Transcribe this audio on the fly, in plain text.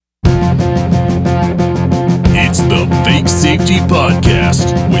Fake Safety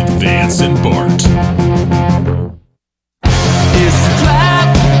Podcast with Vance and Bart. It's a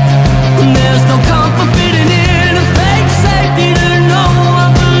trap. There's no comfort fitting in a fake safety that no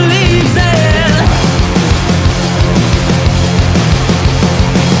one believes in.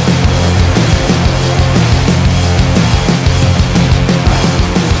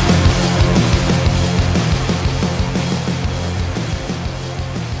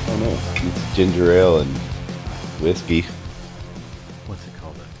 I don't know. It's ginger ale and whiskey. What's it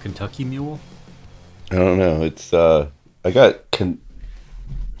called? A Kentucky Mule? I don't know. It's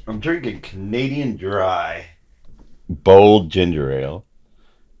I'm drinking Canadian Dry bold ginger ale,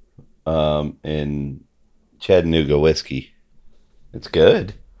 and Chattanooga whiskey. It's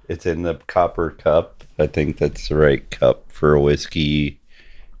good. It's in the copper cup. I think that's the right cup for whiskey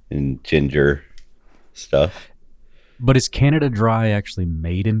and ginger stuff. But is Canada Dry actually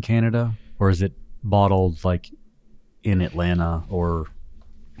made in Canada? Or is it bottled like in Atlanta? Or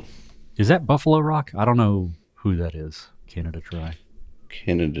is that Buffalo Rock? I don't know who that is. Canada Dry.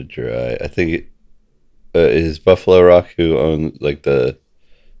 Canada Dry. I think it is Buffalo Rock who owns like the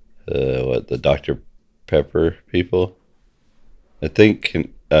Dr. Pepper people. I think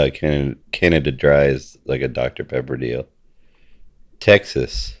Canada Dry is like a Dr. Pepper deal.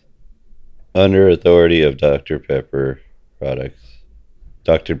 Texas, under authority of Dr. Pepper products.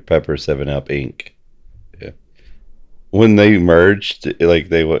 Dr. Pepper 7-Up Inc. Yeah. When they merged,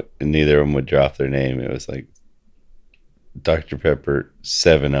 like neither of them would drop their name. It was like Dr. Pepper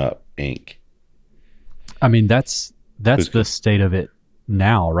 7-Up Inc. I mean, that's the state of it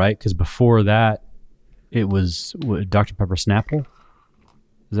now, right? Because before that, it was Dr. Pepper Snapple.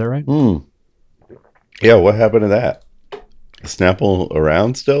 Is that right? Yeah, what happened to that? Is Snapple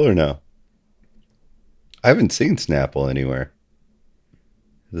around still or no? I haven't seen Snapple anywhere.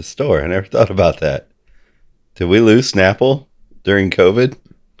 The store. I never thought about that. Did we lose Snapple during COVID?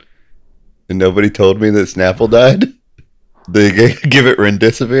 And nobody told me that Snapple died? Did they give it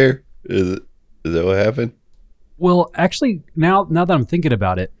Remdesivir? Is that what happened? Well, actually, now that I'm thinking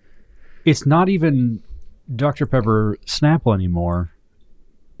about it, it's not even Dr. Pepper Snapple anymore.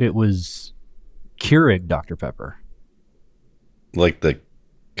 It was Keurig Dr. Pepper. Like the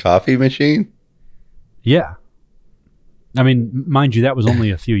coffee machine? Yeah. I mean, mind you, that was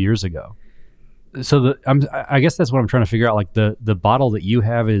only a few years ago. So I guess that's what I'm trying to figure out. Like the bottle that you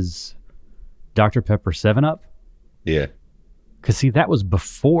have is Dr. Pepper 7-Up? Yeah. Because see, that was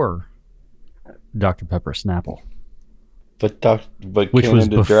before Dr. Pepper Snapple. But which was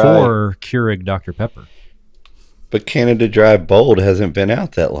Canada before Keurig Dr. Pepper. But Canada Dry Bold hasn't been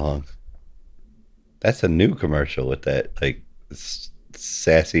out that long. That's a new commercial with that like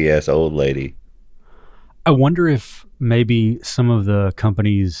sassy ass old lady. I wonder if maybe some of the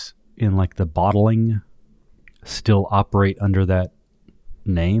companies in like the bottling still operate under that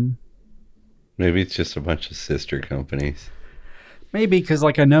name. Maybe it's just a bunch of sister companies. Maybe because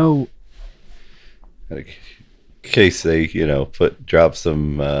like I know, In case they, drop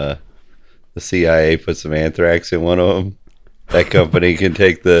some, the CIA put some anthrax in one of them. That company can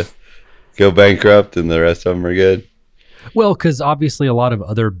go bankrupt and the rest of them are good. well, because obviously a lot of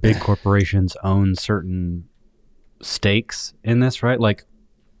other big corporations own certain stakes in this, right? Like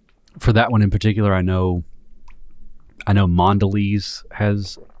for that one in particular, I know Mondelez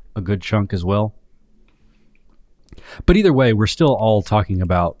has a good chunk as well. But either way, we're still all talking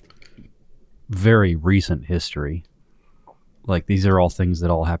about very recent history. Like these are all things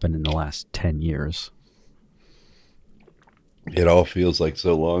that all happened in the last 10 years. It all feels like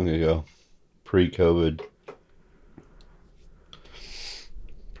so long ago. Pre-COVID.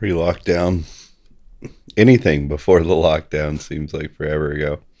 Pre-lockdown. Anything before the lockdown seems like forever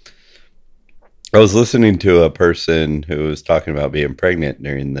ago. I was listening to a person who was talking about being pregnant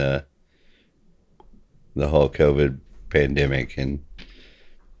during the whole COVID pandemic, and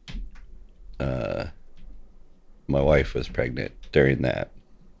my wife was pregnant during that,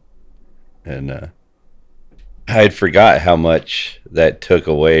 and I had forgot how much that took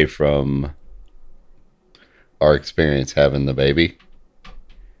away from our experience having the baby.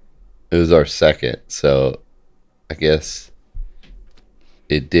 It was our second, so I guess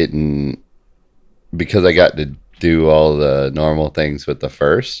it didn't, because I got to do all the normal things with the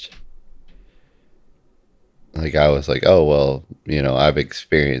first. Like I was like, oh, well, I've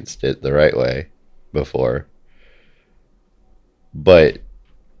experienced it the right way before. But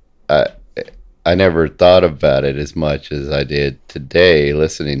I never thought about it as much as I did today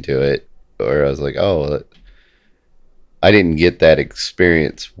listening to it, where I was like, oh, I didn't get that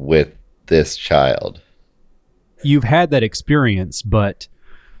experience with this child. You've had that experience, but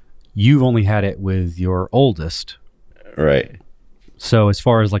you've only had it with your oldest, Right. So as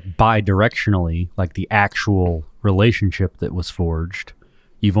far as like bi-directionally, like the actual relationship that was forged,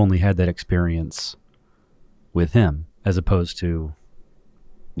 you've only had that experience with him as opposed to,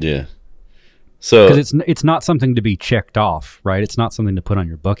 Yeah. So because it's not something to be checked off, right? It's not something to put on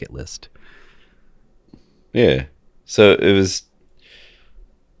your bucket list. yeah. So it was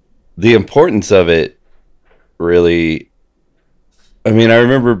the importance of it really. I mean, I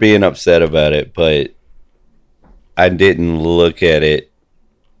remember being upset about it, but I didn't look at it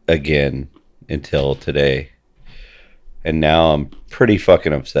again until today. And now I'm pretty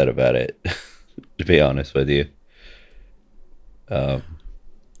fucking upset about it, to be honest with you.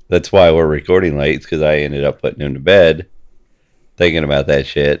 That's why we're recording late, because I ended up putting him to bed, thinking about that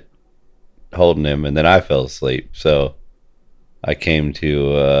shit, holding him, and then I fell asleep. So I came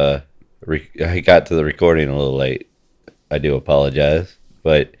to, I got to the recording a little late. I do apologize,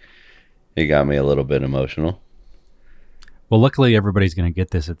 but it got me a little bit emotional. Well, luckily everybody's going to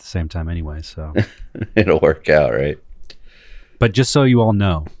get this at the same time anyway, so. It'll work out, right? But just so you all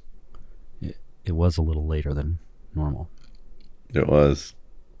know, it was a little later than normal. It was.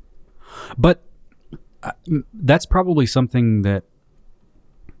 But that's probably something that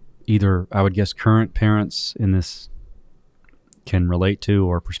either, I would guess, current parents in this can relate to,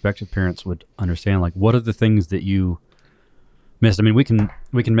 or prospective parents would understand. Like, what are the things that you missed? I mean, we can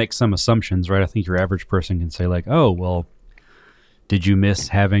make some assumptions, right? I think your average person can say like, oh, well, did you miss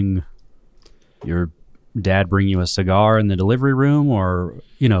having your dad bring you a cigar in the delivery room, or,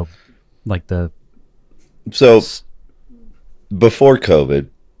 you know, like the... So before COVID,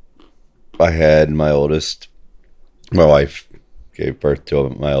 I had my oldest. My wife gave birth to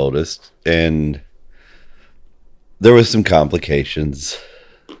my oldest, and there was some complications.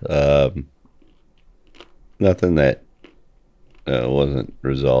 Nothing that wasn't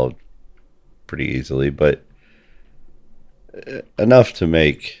resolved pretty easily, but enough to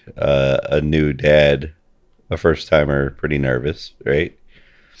make a new dad, a first timer, pretty nervous, right?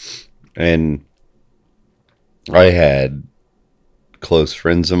 And I had close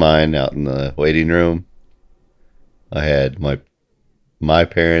friends of mine out in the waiting room. I had my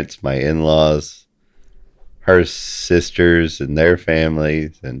parents, my in-laws, her sisters and their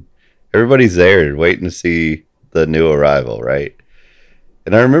families, and everybody's there waiting to see the new arrival, right?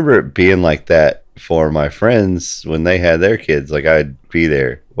 And I remember it being like that for my friends when they had their kids. Like, I'd be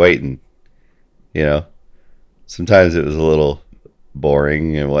there waiting, you know. Sometimes it was a little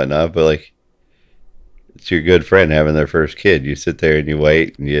boring and whatnot, but like, it's your good friend having their first kid. You sit there and you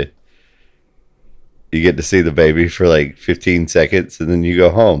wait, and you get to see the baby for like 15 seconds, and then you go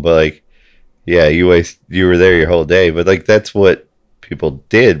home. But like, yeah, you were there your whole day. But like, that's what people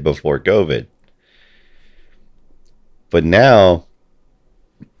did before COVID. But now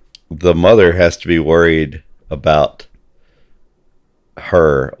the mother has to be worried about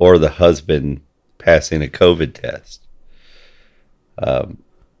her or the husband passing a COVID test. I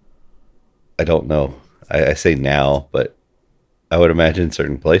don't know. I say now, but I would imagine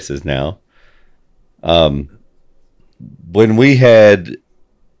certain places now. When we had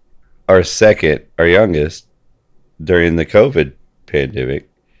our youngest, during the COVID pandemic,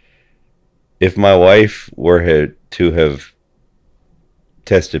 if my wife were to have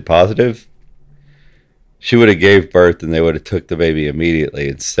tested positive, she would have gave birth and they would have took the baby immediately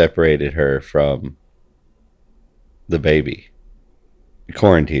and separated her from the baby,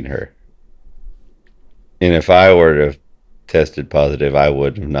 quarantined her. And if I were to have tested positive, I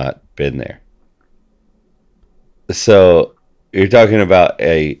would have not been there. So you're talking about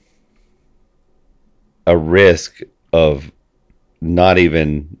a risk of not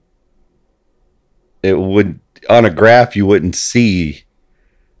even, it would, on a graph you wouldn't see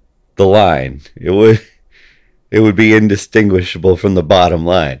the line. It would be indistinguishable from the bottom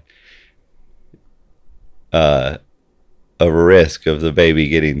line. A risk of the baby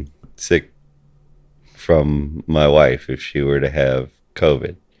getting sick from my wife if she were to have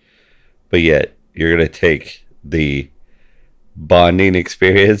COVID. But yet you're going to take the bonding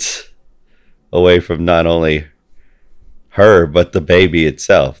experience away from not only her, but the baby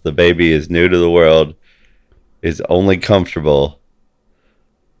itself. The baby is new to the world, is only comfortable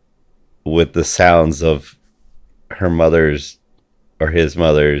with the sounds of her mother's or his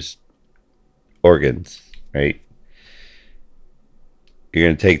mother's organs, right? You're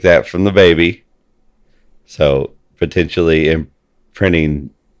going to take that from the baby. So potentially imprinting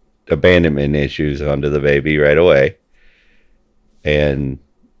abandonment issues onto the baby right away. And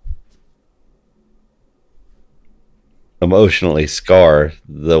emotionally scar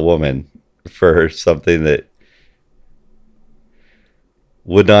the woman for something that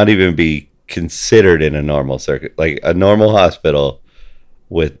would not even be considered in a normal circuit, like a normal hospital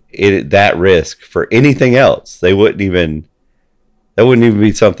with that risk for anything else. That wouldn't even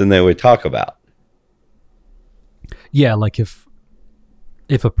be something they would talk about. Yeah, like if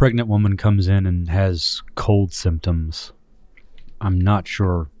a pregnant woman comes in and has cold symptoms, I'm not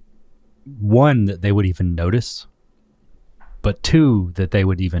sure, one, that they would even notice, but two, that they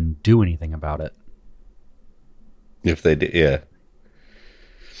would even do anything about it. If they did, yeah.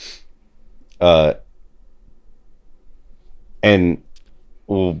 And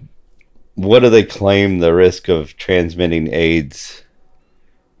what do they claim the risk of transmitting AIDS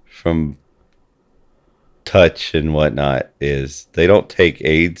from touch and whatnot is? They don't take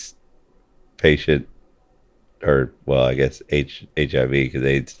AIDS patient, or, well, I guess HIV, because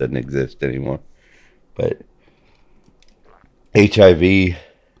AIDS doesn't exist anymore. But HIV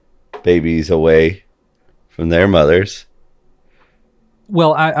babies away from their mothers.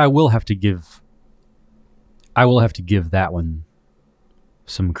 Well, I will have to give that one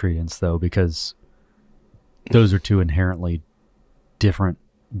some credence, though, because those are two inherently different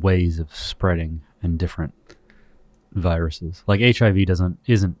ways of spreading and different viruses. Like HIV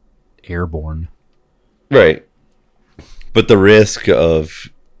isn't airborne. Right. But the risk of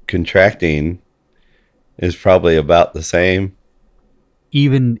contracting is probably about the same.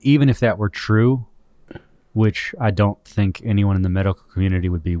 Even if that were true, which I don't think anyone in the medical community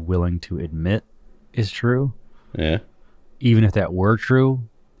would be willing to admit is true. Yeah. Even if that were true,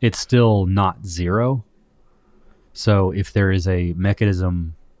 it's still not zero. So if there is a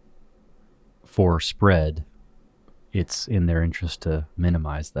mechanism for spread, it's in their interest to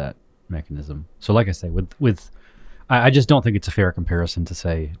minimize that mechanism. So like I say, I just don't think it's a fair comparison to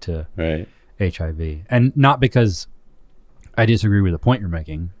say to Right. HIV. And not because I disagree with the point you're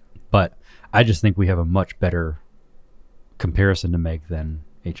making, but I just think we have a much better comparison to make than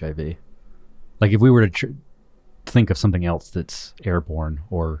HIV. Like if we were to think of something else that's airborne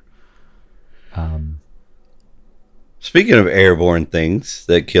or... Speaking of airborne things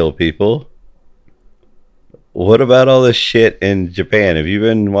that kill people, what about all this shit in Japan? Have you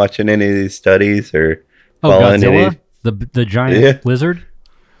been watching any of these studies or following Godzilla? The giant lizard?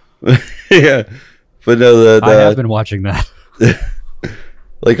 Yeah. But no, I have been watching that.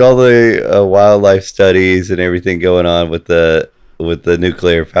 like all the wildlife studies and everything going on with the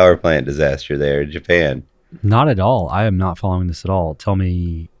nuclear power plant disaster there in Japan. Not at all. I am not following this at all. Tell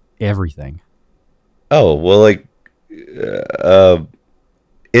me everything. Oh, well, like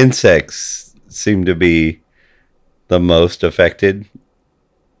insects seem to be the most affected.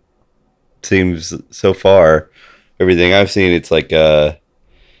 Seems so far, everything I've seen, it's like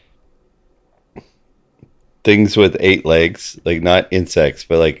things with 8 legs, like not insects,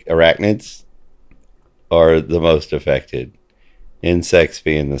 but like arachnids are the most affected. Insects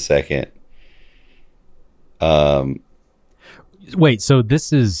being the second. Wait, so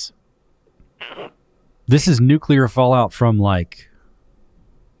this is nuclear fallout from like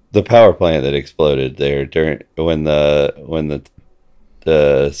the power plant that exploded there during when the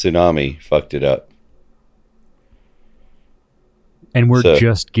tsunami fucked it up. And we're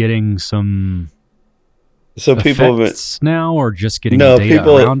just getting some people effects now, or just getting data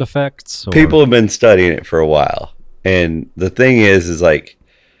around effects? Or? People have been studying it for a while. And the thing is like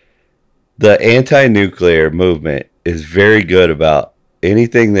the anti-nuclear movement is very good about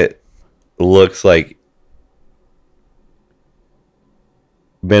anything that looks like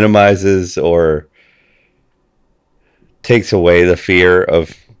minimizes or takes away the fear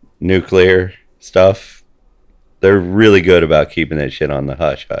of nuclear stuff. They're really good about keeping that shit on the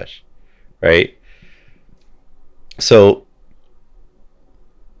hush hush, right? So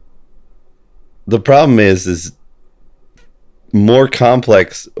the problem is more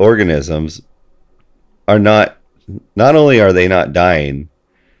complex organisms are not only are they not dying,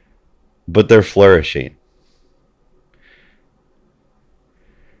 but they're flourishing.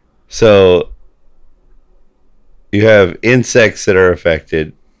 So you have insects that are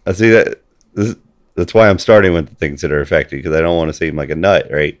affected. I see that. That's why I'm starting with the things that are affected, because I don't want to seem like a nut,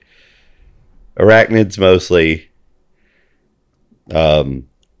 right? Arachnids mostly.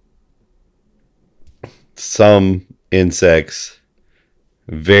 Some insects,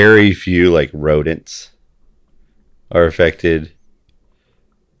 very few like rodents are affected,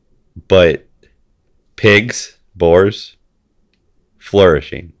 but pigs, boars,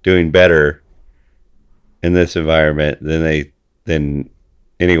 flourishing, doing better in this environment than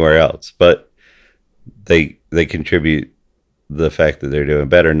anywhere else. But they contribute the fact that they're doing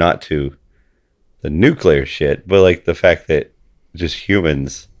better, not to the nuclear shit, but like the fact that just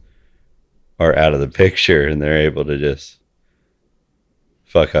humans are out of the picture and they're able to just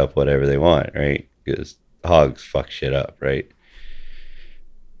fuck up whatever they want, right? Because hogs fuck shit up, right?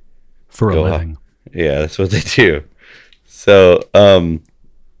 For a Go living. Yeah, that's what they do. So, and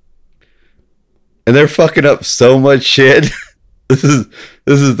they're fucking up so much shit. this is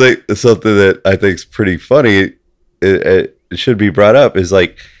something that I think is pretty funny. It should be brought up. Is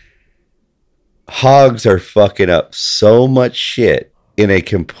like hogs are fucking up so much shit in a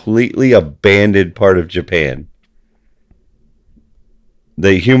completely abandoned part of Japan.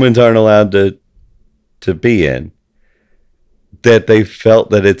 The humans aren't allowed to be in. That they felt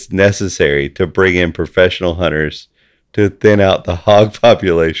that it's necessary to bring in professional hunters to thin out the hog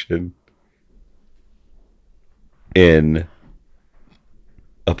population in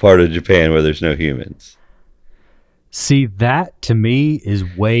a part of Japan where there's no humans. See, that to me is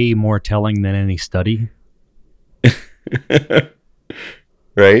way more telling than any study.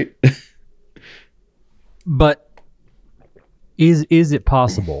 Right? But is it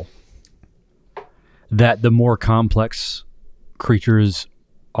possible that the more complex creatures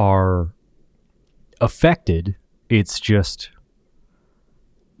are affected, it's just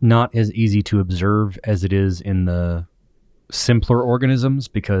not as easy to observe as it is in the simpler organisms,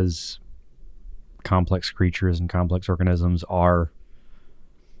 because complex creatures and complex organisms are,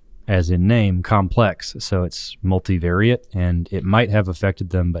 as in name, complex, so it's multivariate, and it might have affected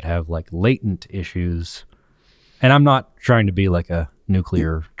them but have like latent issues. And I'm not trying to be like a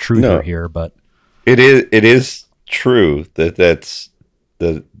nuclear truther here, but it is true that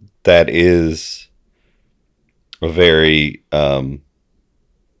is a very and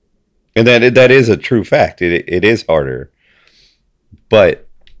that is a true fact. It is harder, but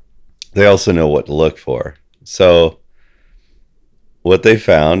they also know what to look for. So what they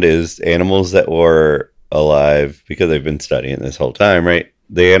found is animals that were alive, because they've been studying this whole time, right?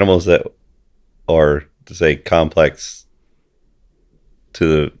 The animals that are, to say, complex to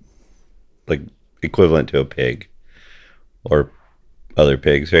the like equivalent to a pig or other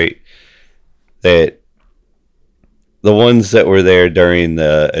pigs, right? That the ones that were there during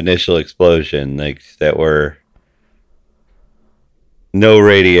the initial explosion, like that were no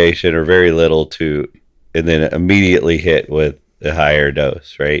radiation or very little to, and then immediately hit with a higher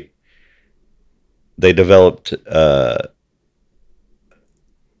dose, right? They developed, even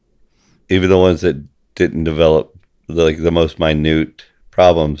the ones that didn't develop like the most minute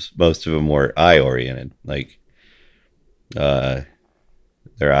problems, most of them were eye oriented. Like, their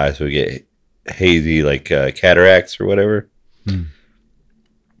eyes would get hazy, like cataracts or whatever.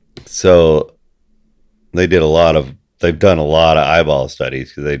 So they've done a lot of eyeball studies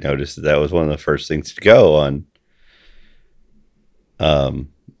because they noticed that was one of the first things to go on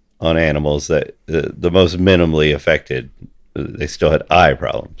animals that the most minimally affected. They still had eye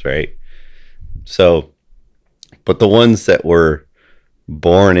problems, right? So, but the ones that were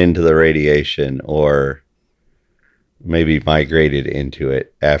born into the radiation or maybe migrated into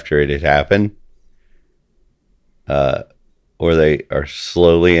it after it had happened, or they are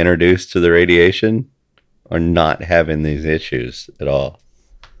slowly introduced to the radiation, are not having these issues at all.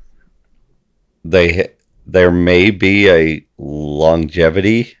 There may be a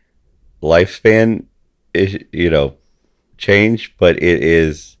longevity lifespan, change, but it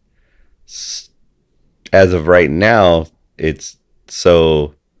is, as of right now, it's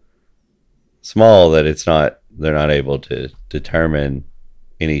so small that they're not able to determine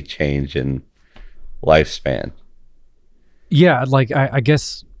any change in lifespan. yeah, like I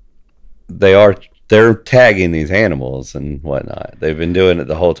guess They're tagging these animals and whatnot. They've been doing it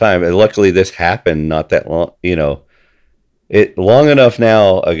the whole time. And luckily this happened not that long, long enough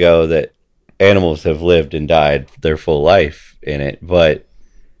now ago that animals have lived and died their full life in it, but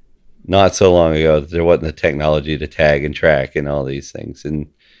not so long ago that there wasn't the technology to tag and track and all these things. And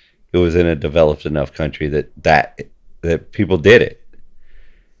it was in a developed enough country that people did it.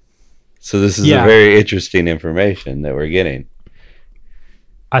 So this is a very interesting information that we're getting.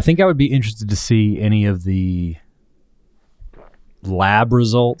 I think I would be interested to see any of the lab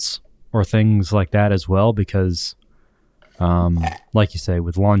results or things like that as well, because, like you say,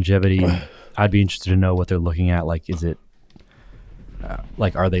 with longevity, I'd be interested to know what they're looking at. Like, is it,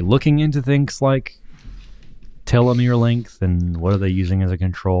 are they looking into things like telomere length and what are they using as a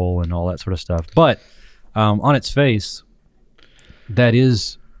control and all that sort of stuff? But on its face, that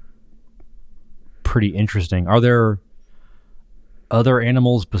is pretty interesting. Are there other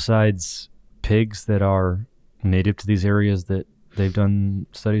animals besides pigs that are native to these areas that they've done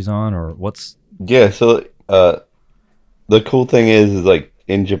studies on, or what's? Yeah, so the cool thing is like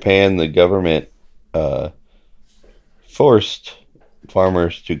in Japan, the government forced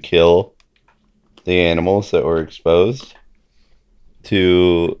farmers to kill the animals that were exposed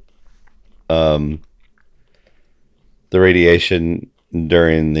to the radiation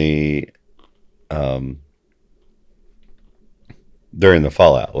during the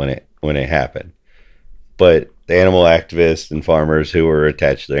fallout when it happened. But the animal activists and farmers who were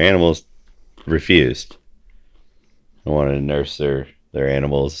attached to their animals refused. They wanted to nurse their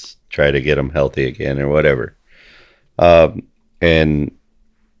animals, try to get them healthy again or whatever. And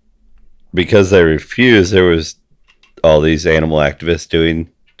because they refused, there was all these animal activists doing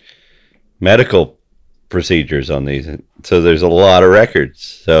medical procedures on these. So there's a lot of records.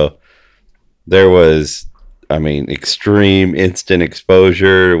 So there was, extreme instant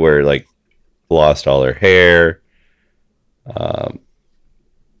exposure where like lost all their hair,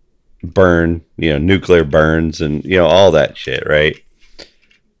 burn, nuclear burns and, all that shit, right?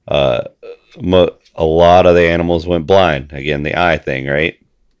 A lot of the animals went blind. Again, the eye thing, right?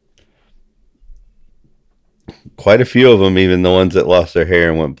 Quite a few of them, even the ones that lost their hair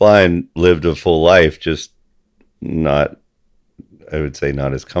and went blind, lived a full life, just not, I would say,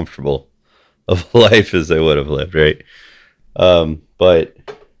 not as comfortable of a life as they would have lived, right? But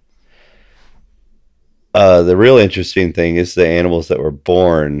the real interesting thing is the animals that were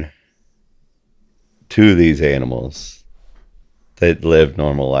born to these animals that lived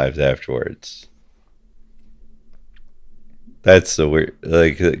normal lives afterwards. That's the weird,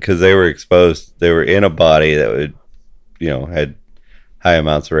 like, because they were exposed, they were in a body that would, had high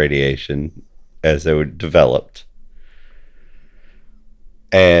amounts of radiation as they were developed.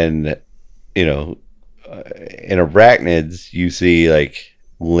 And, in arachnids, you see like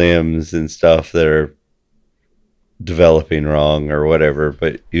limbs and stuff that are developing wrong or whatever,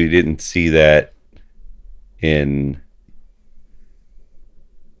 but you didn't see that in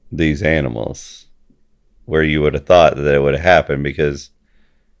these animals, where you would have thought that it would have happened, because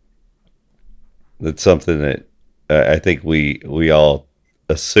that's something that I think we all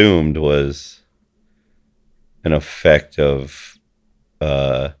assumed was an effect of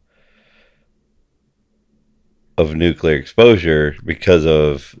nuclear exposure because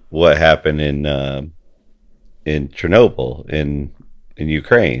of what happened in Chernobyl in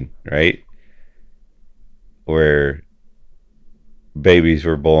Ukraine, right? Where babies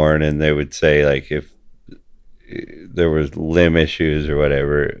were born and they would say like if there was limb issues or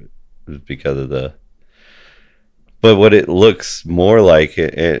whatever, it was because of the. But what it looks more like,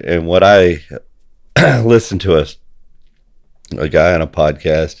 and what I listened to a guy on a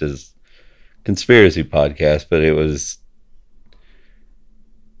podcast, is conspiracy podcast, but it was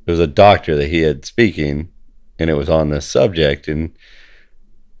a doctor that he had speaking, and it was on this subject, and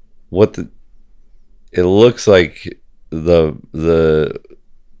it looks like the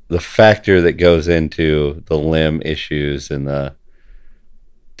factor that goes into the limb issues and the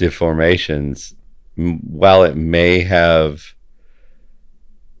deformations, while it may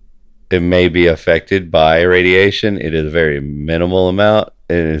be affected by radiation, it is a very minimal amount,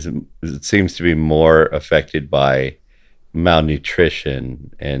 and it seems to be more affected by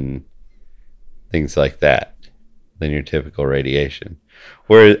malnutrition and things like that than your typical radiation.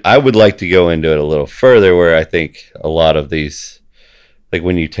 Where I would like to go into it a little further, where I think a lot of these, like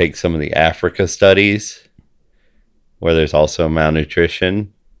when you take some of the Africa studies where there's also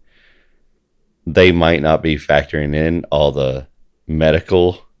malnutrition, they might not be factoring in all the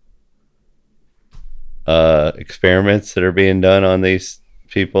medical experiments that are being done on these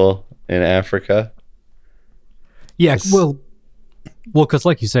people in Africa. Yeah, well, because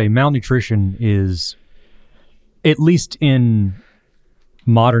like you say, malnutrition is, at least in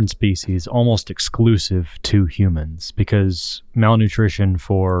modern species, almost exclusive to humans, because malnutrition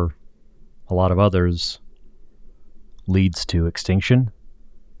for a lot of others leads to extinction.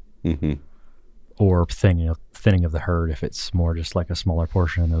 Mm-hmm. Or thinning of the herd if it's more just like a smaller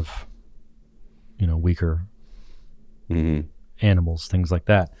portion of, weaker animals, things like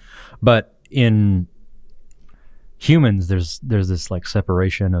that. But in humans, there's this like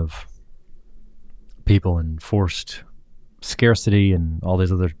separation of people and forced scarcity and all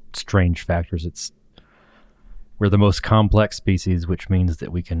these other strange factors. We're the most complex species, which means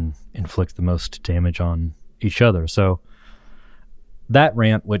that we can inflict the most damage on each other. So that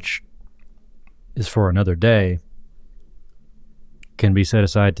rant, which is for another day, can be set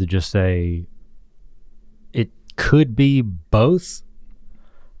aside to just say it could be both,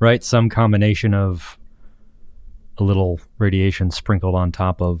 right? Some combination of a little radiation sprinkled on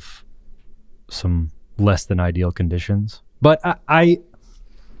top of some less than ideal conditions. But I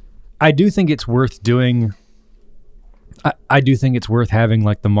do think it's worth doing. I do think it's worth having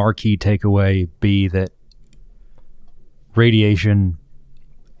like the marquee takeaway be that radiation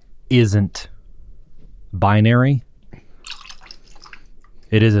isn't binary.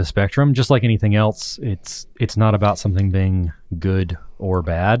 It is a spectrum, just like anything else. It's not about something being good or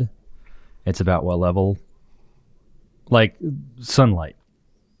bad. It's about what level. Like sunlight.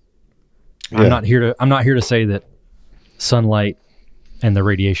 Yeah. I'm not here to say that sunlight and the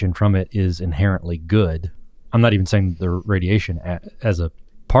radiation from it is inherently good. I'm not even saying the radiation as a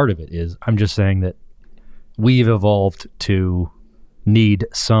part of it is. I'm just saying that we've evolved to need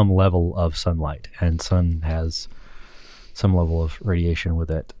some level of sunlight, and sun has some level of radiation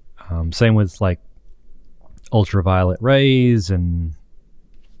with it. Same with like ultraviolet rays and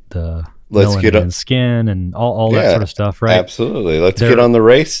the melanin in skin and all that sort of stuff, right? Absolutely. Let's get on the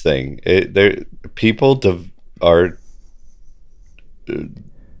race thing. People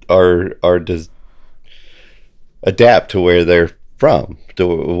adapt to where they're from, to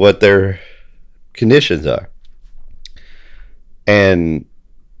what their conditions are, and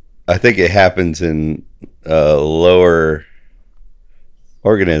I think it happens in lower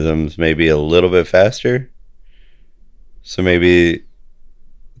organisms maybe a little bit faster. So maybe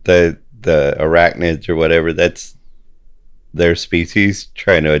the arachnids or whatever, that's their species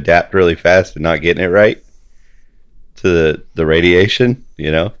trying to adapt really fast and not getting it right to the radiation,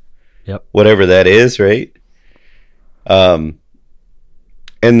 Yep. Whatever that is, right? And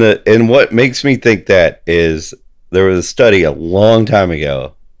what makes me think that is there was a study a long time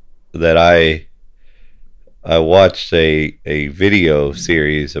ago that I watched a video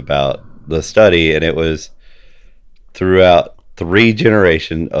series about the study, and it was throughout 3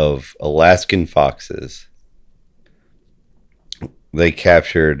 generations of Alaskan foxes. They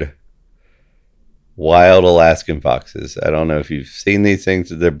captured wild Alaskan foxes. I don't know if you've seen these things.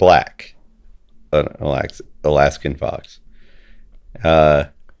 They're black. Alaskan fox.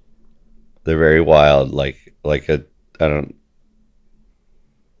 They're very wild,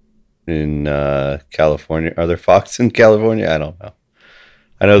 in California. Are there foxes in California? I don't know.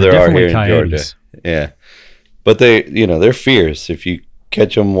 I know there are here in coyotes. Georgia. Yeah. But they're fierce. If you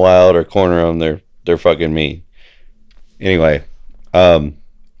catch them wild or corner them, they're fucking mean. Anyway,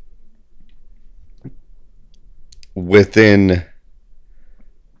 within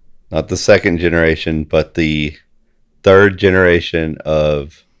not the 2nd generation, but the 3rd generation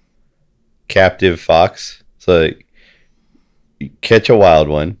of captive fox. So you catch a wild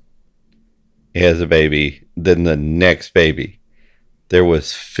one, it has a baby, then the next baby. There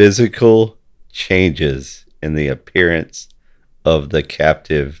was physical changes in the appearance of the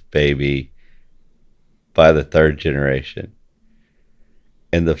captive baby by the 3rd generation.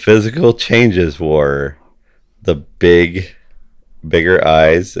 And the physical changes were the bigger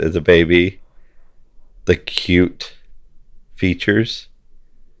eyes as a baby, the cute features,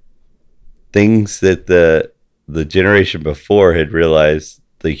 things that the generation before had realized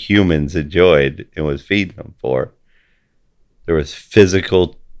the humans enjoyed and was feeding them for. There was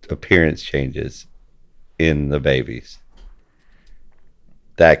physical appearance changes in the babies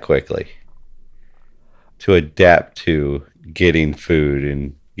that quickly to adapt to getting food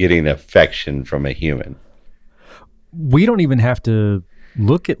and getting affection from a human. We don't even have to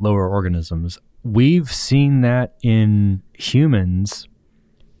look at lower organisms. We've seen that in humans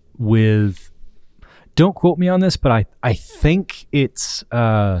with, don't quote me on this, but I think it's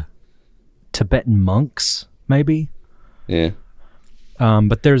Tibetan monks, maybe. Yeah.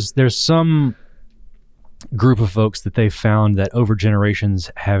 But there's some group of folks that they found that over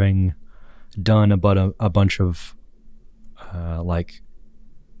generations, having done a bunch of like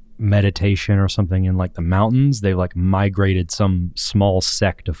meditation or something in like the mountains, they've like migrated, some small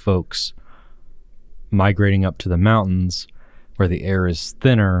sect of folks migrating up to the mountains where the air is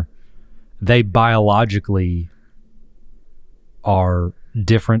thinner. They biologically are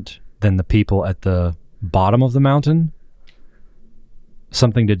different than the people at the bottom of the mountain.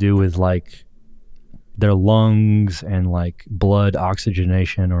 Something to do with like their lungs and like blood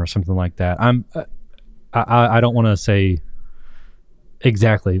oxygenation or something like that. I don't want to say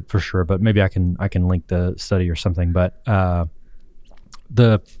exactly for sure, but maybe I can link the study or something. But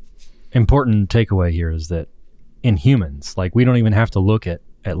the important takeaway here is that in humans, like, we don't even have to look at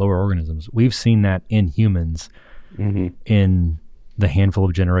lower organisms. We've seen that in humans in the handful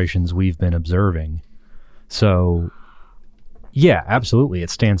of generations we've been observing. So yeah, absolutely, it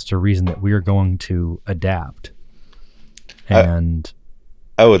stands to reason that we are going to adapt. And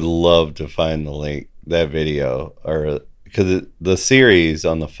I would love to find the link, that video, or because the series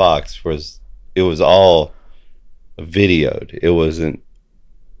on the Fox was all videoed. It wasn't,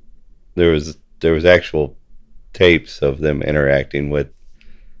 there was actual tapes of them interacting with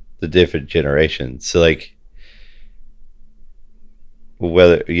the different generations. So like,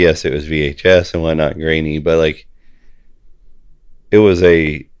 whether, yes, it was VHS and whatnot, grainy, but like, it was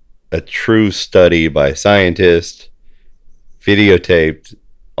a true study by scientists, videotaped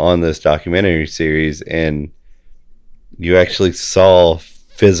on this documentary series, and you actually saw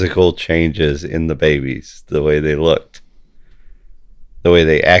physical changes in the babies, the way they looked, the way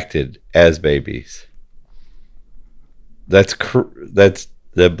they acted as babies.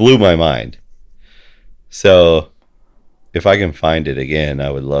 That blew my mind. So if I can find it again, I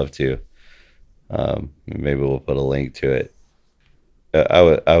would love to. Maybe we'll put a link to it.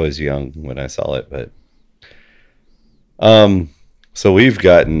 I was young when I saw it, but so we've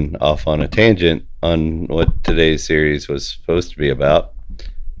gotten off on a tangent on what today's series was supposed to be about.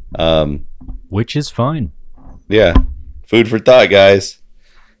 Which is fine. Yeah, food for thought, guys.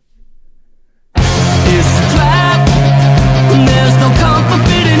 It's a trap. There's no